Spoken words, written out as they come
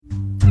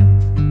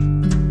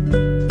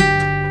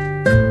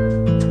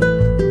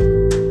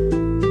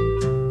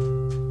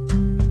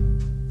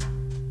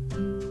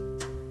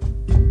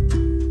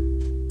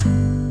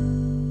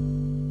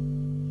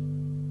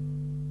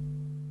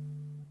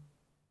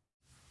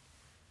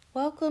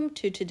Welcome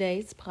to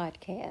today's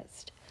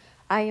podcast.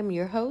 I am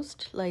your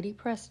host, Lady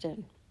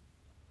Preston.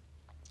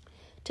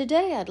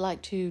 Today I'd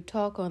like to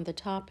talk on the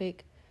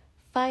topic,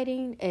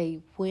 fighting a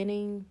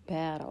winning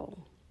battle.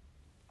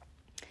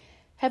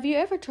 Have you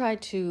ever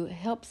tried to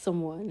help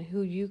someone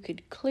who you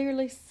could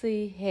clearly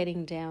see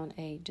heading down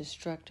a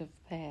destructive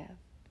path?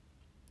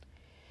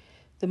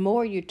 The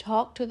more you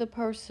talk to the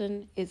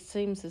person, it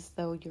seems as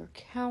though your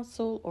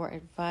counsel or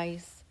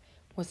advice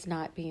was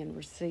not being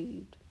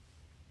received.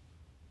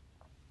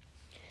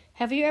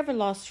 Have you ever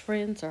lost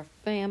friends or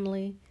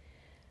family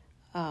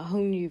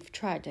whom you've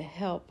tried to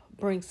help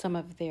bring some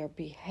of their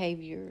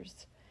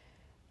behaviors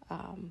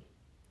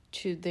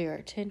to their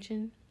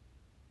attention?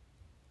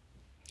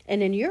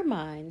 And in your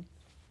mind,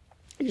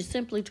 you're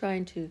simply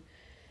trying to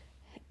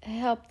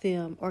help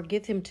them or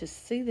get them to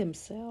see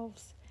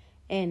themselves,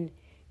 and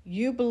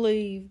you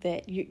believe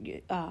that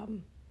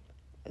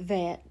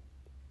that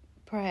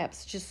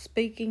perhaps just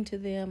speaking to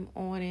them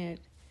on it,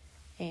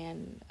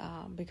 and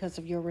because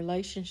of your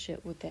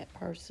relationship with that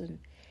person,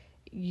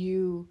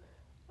 your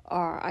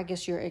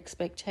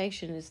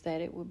expectation is that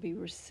it would be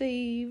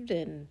received,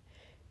 and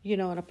in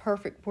a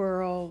perfect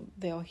world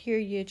they'll hear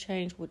you,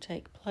 change will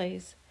take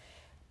place.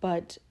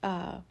 But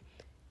at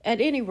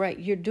any rate,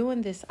 you're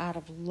doing this out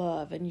of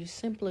love, and you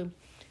simply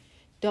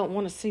don't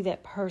want to see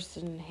that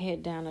person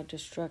head down a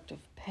destructive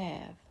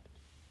path.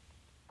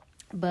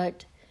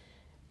 But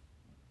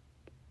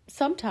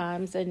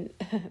sometimes, and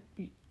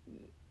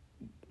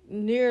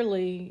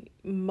nearly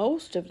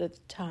most of the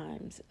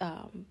times,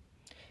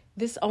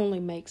 this only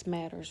makes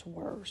matters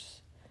worse.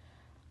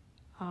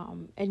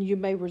 And you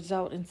may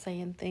result in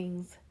saying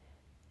things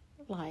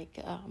like,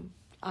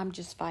 I'm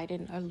just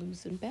fighting a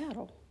losing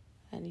battle.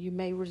 And you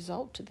may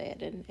result to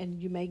that,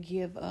 and you may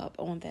give up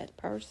on that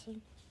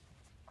person.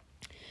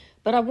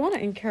 But I want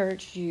to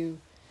encourage you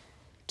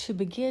to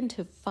begin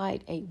to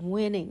fight a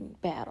winning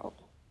battle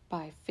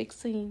by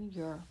fixing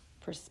your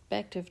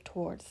perspective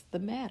towards the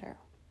matter.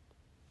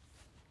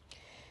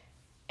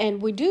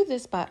 And we do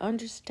this by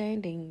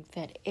understanding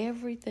that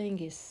everything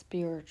is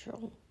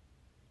spiritual.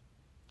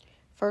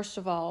 First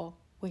of all,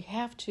 we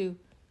have to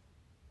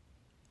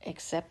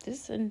accept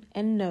this and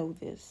know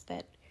this,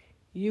 that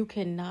you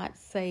cannot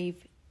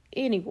save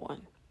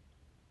anyone.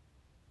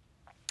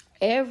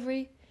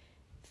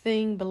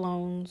 Everything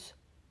belongs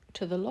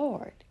to the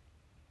Lord.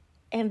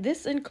 And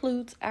this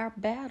includes our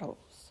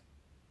battles.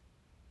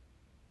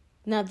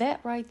 Now that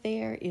right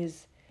there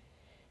is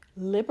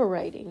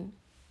liberating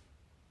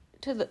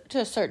to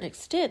a certain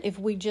extent if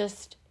we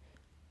just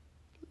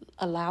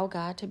allow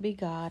God to be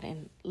God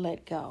and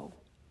let go.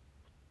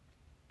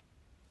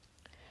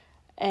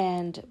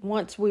 And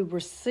once we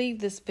receive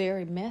this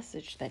very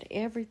message that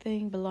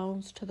everything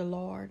belongs to the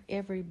Lord,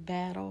 every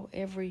battle,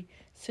 every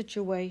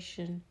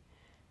situation,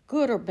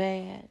 good or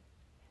bad,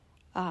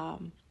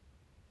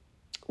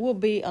 we'll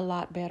be a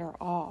lot better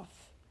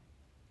off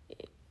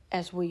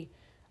as we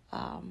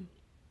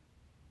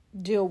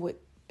deal with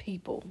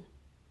people.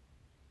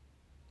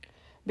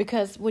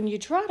 Because when you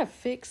try to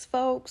fix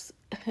folks,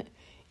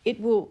 it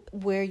will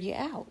wear you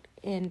out.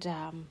 And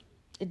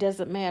it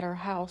doesn't matter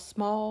how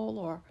small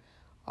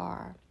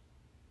or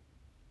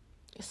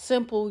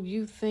simple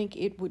you think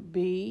it would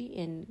be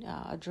in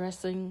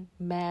addressing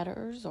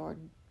matters or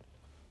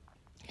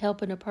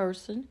helping a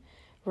person,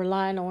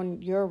 relying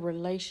on your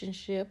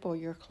relationship or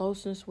your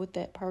closeness with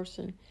that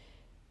person.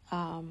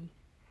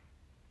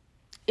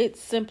 It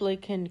simply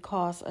can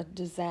cause a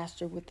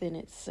disaster within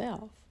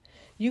itself.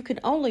 You can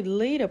only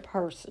lead a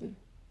person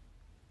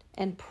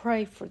and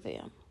pray for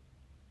them.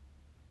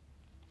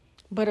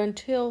 But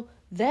until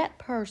that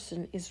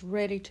person is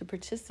ready to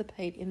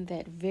participate in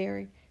that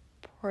very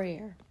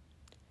prayer,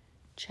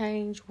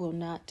 change will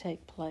not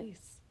take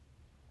place.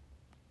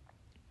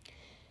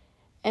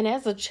 And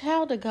as a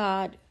child of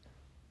God,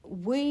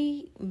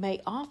 we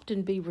may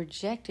often be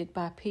rejected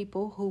by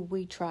people who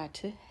we try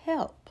to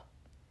help.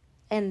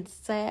 And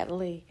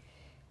sadly,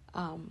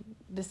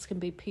 this can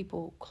be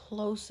people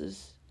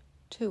closest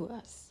to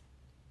us.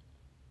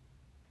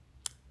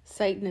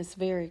 Satan is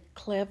very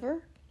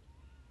clever,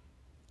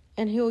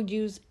 and he'll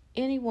use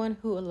anyone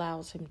who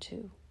allows him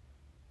to.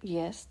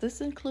 Yes,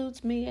 this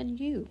includes me and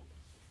you.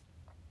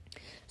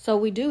 So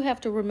we do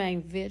have to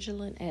remain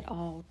vigilant at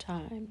all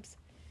times.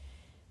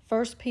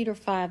 1 Peter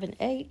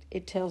 5:8,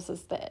 it tells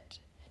us that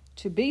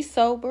to be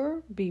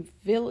sober, be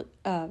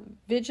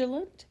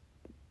vigilant,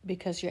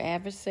 because your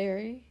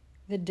adversary,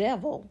 the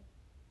devil,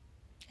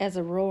 as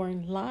a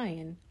roaring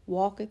lion,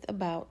 walketh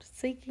about,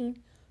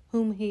 seeking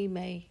whom he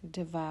may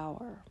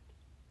devour.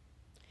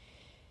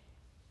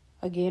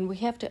 Again, we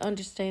have to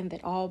understand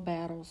that all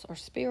battles are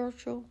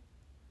spiritual,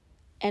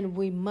 and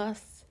we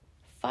must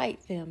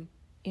fight them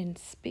in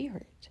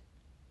spirit.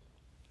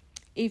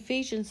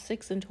 Ephesians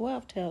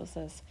 6:12 tells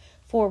us,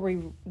 for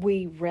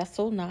we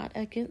wrestle not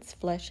against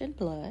flesh and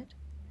blood,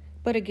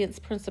 but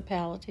against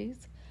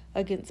principalities,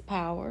 against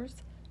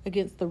powers,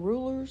 against the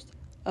rulers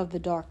of the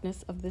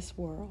darkness of this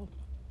world,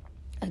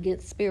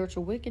 against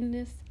spiritual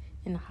wickedness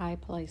in high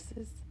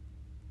places.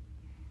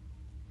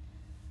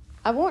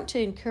 I want to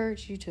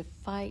encourage you to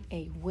fight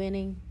a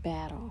winning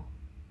battle,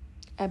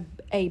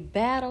 a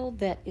battle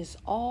that is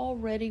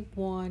already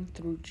won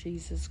through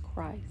Jesus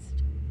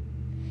Christ.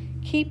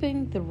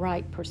 Keeping the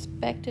right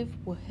perspective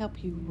will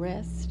help you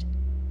rest,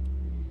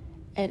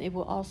 and it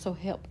will also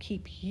help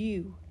keep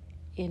you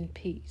in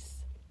peace.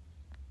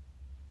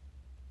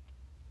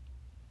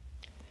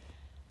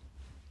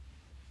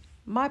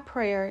 My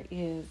prayer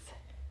is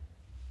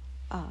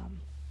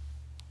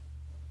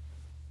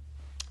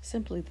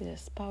simply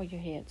this. Bow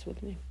your heads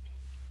with me.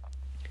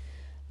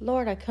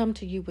 Lord, I come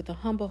to you with a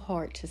humble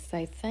heart to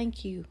say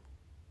thank you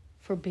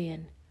for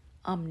being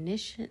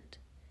omniscient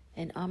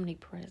and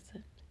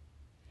omnipresent.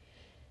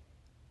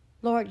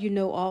 Lord, you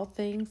know all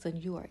things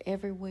and you are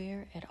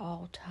everywhere at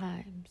all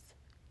times.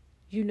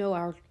 You know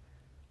our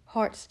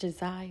heart's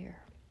desire.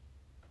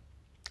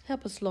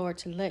 Help us, Lord,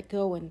 to let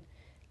go and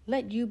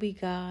let you be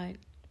God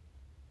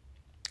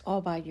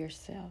all by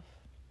yourself.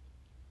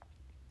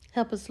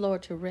 Help us,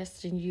 Lord, to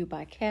rest in you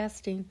by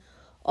casting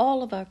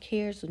all of our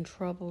cares and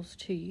troubles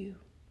to you.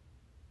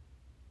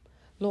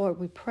 Lord,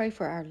 we pray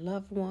for our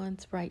loved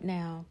ones right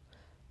now,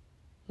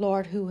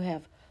 Lord, who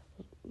have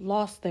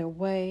lost their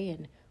way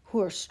and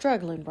who are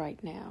struggling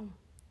right now.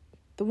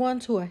 The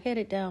ones who are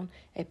headed down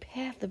a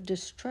path of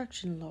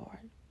destruction,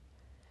 Lord.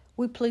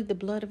 We plead the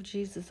blood of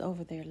Jesus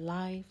over their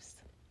lives.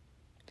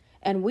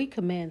 And we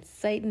command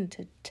Satan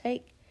to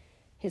take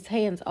his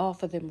hands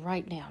off of them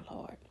right now,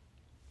 Lord.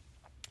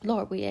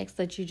 Lord, we ask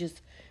that you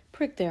just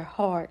prick their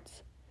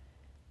hearts,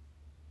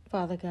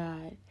 Father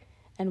God,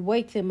 and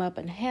wake them up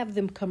and have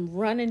them come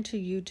running to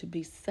you to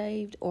be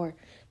saved or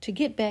to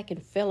get back in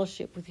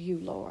fellowship with you,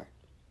 Lord.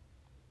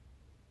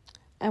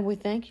 And we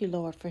thank you,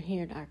 Lord, for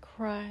hearing our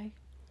cry.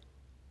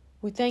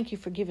 We thank you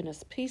for giving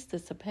us peace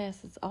that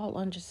surpasses all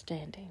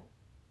understanding.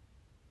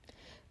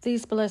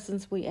 These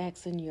blessings we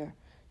ask in your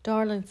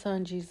darling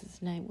Son,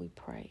 Jesus' name we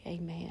pray.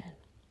 Amen.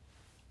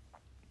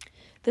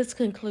 This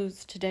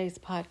concludes today's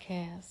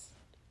podcast.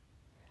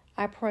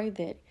 I pray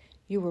that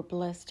you were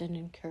blessed and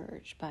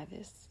encouraged by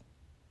this.